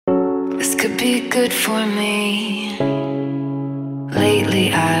This could be good for me.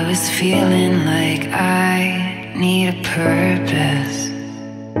 Lately I was feeling like I need a purpose,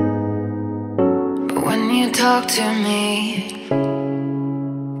 but when you talk to me,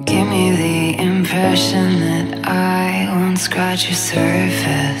 give me the impression that I won't scratch your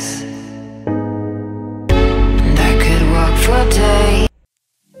surface, and I could walk for days.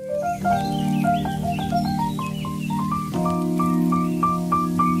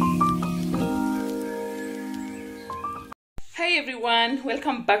 Hi everyone,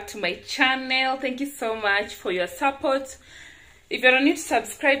 welcome back to my channel. Thank you so much for your support. If you're a new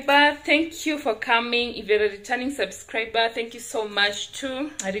subscriber, thank you for coming. If you're a returning subscriber, thank you so much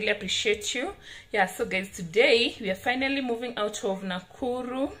too. I really appreciate you. Yeah, so guys, today we are finally moving out of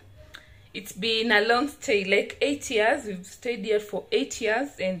Nakuru. It's been a long stay, like 8 years. We've stayed here for 8 years,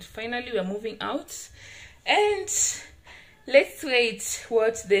 and finally we're moving out. And let's wait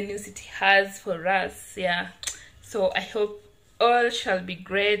what the new city has for us. Yeah, so I hope all shall be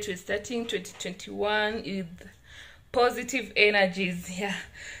great. We're starting 2021 with positive energies. Yeah,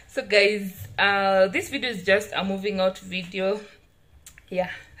 so guys, this video is just a moving out video. Yeah,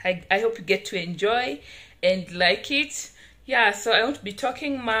 I hope you get to enjoy and like it. Yeah, so I won't be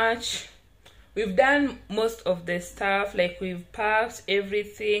talking much. We've done most of the stuff, like we've packed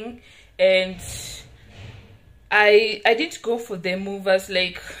everything, and I didn't go for the movers,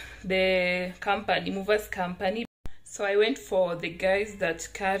 like the movers company. So I went for the guys that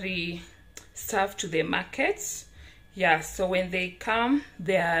carry stuff to the markets. Yeah, so when they come,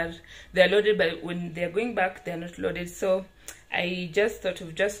 they're loaded, but when they're going back, they're not loaded. So I just thought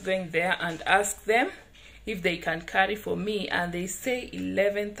of just going there and ask them if they can carry for me, and they say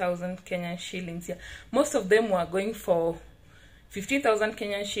 11,000 Kenyan shillings. Yeah, most of them were going for 15,000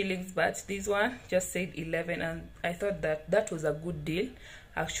 Kenyan shillings, but this one just said 11, and I thought that was a good deal,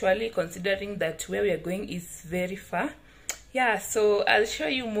 actually, considering that where we are going is very far. Yeah, so I'll show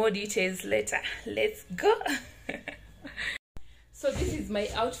you more details later. Let's go. So this is my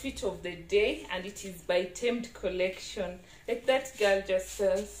outfit of the day, and it is by Tamed Collection. Like, that girl just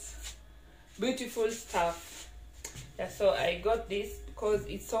sells beautiful stuff. Yeah, so I got this because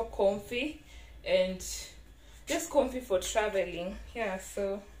it's so comfy and just comfy for traveling. Yeah,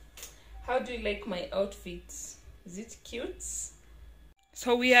 so how do you like my outfit? Is it cute?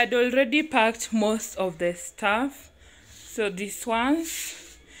 So we had already packed most of the stuff, so these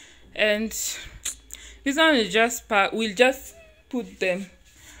ones, and this one is just packed. We'll just put them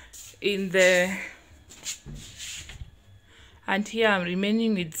in the, and here I'm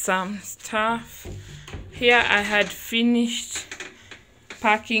remaining with some stuff. Here I had finished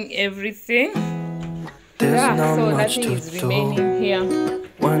packing everything. Yeah, so nothing is remaining here.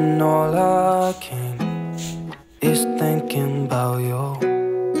 When all I can is thinking about you,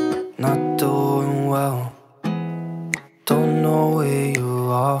 not doing well. Don't know where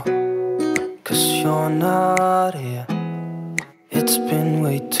you are, 'cause you're not here. It's been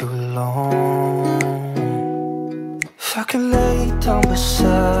way too long. If I could lay down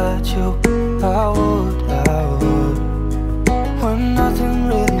beside you, I would. When nothing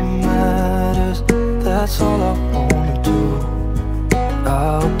really matters, that's all I wanna do.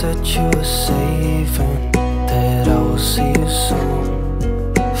 I hope that you are safe and that I will see you soon.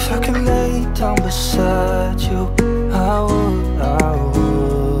 If I could lay down beside you, I would.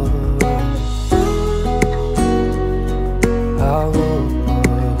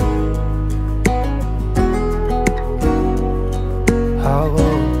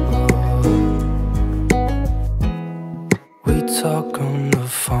 We talk on the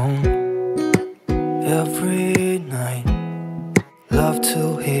phone every night. Love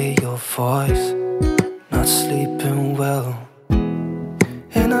to hear your voice. Not sleeping well,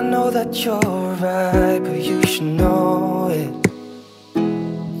 and I know that you're right, but you should know it.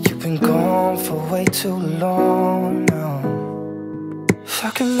 You've been gone for way too long now. If I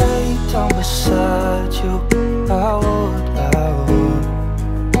could lay down beside you, I would.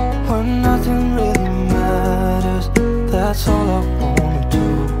 When nothing really matters, that's all I wanna do.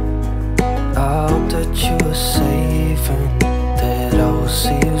 I hope that you are safe and that I will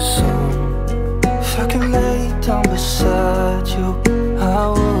see you soon. If I could lay down beside you, I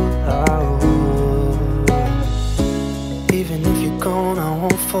would. Even if you're gone, I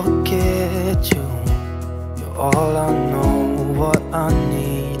won't forget you. You're all I know, what I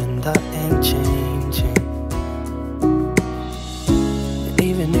need, and that ain't changing. And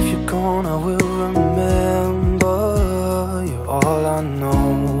even if you're gone, I will remember. You're all I know,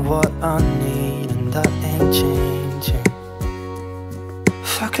 what I need, and that ain't changing.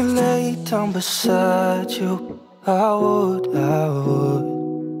 If I could lay down beside you, I would.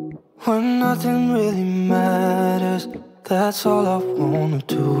 When nothing really matters, that's all I wanna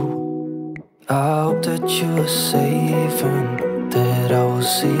do. I hope that you're safe and that I will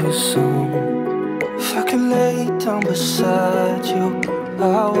see you soon. If I could lay down beside you,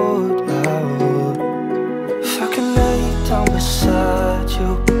 I would. If I could lay down beside you,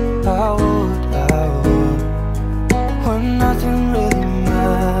 I would. When nothing really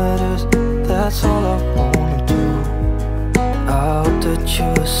matters, that's all I wanna do. I hope that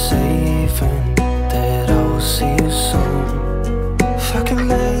you're safe and that I will see you soon. If I could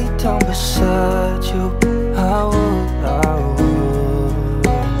lay down beside you, I would.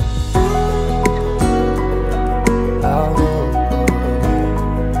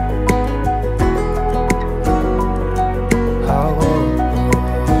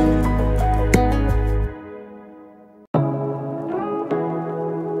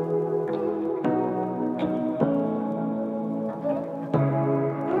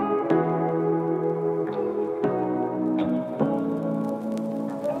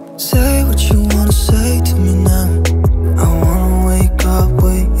 Say what you wanna say to me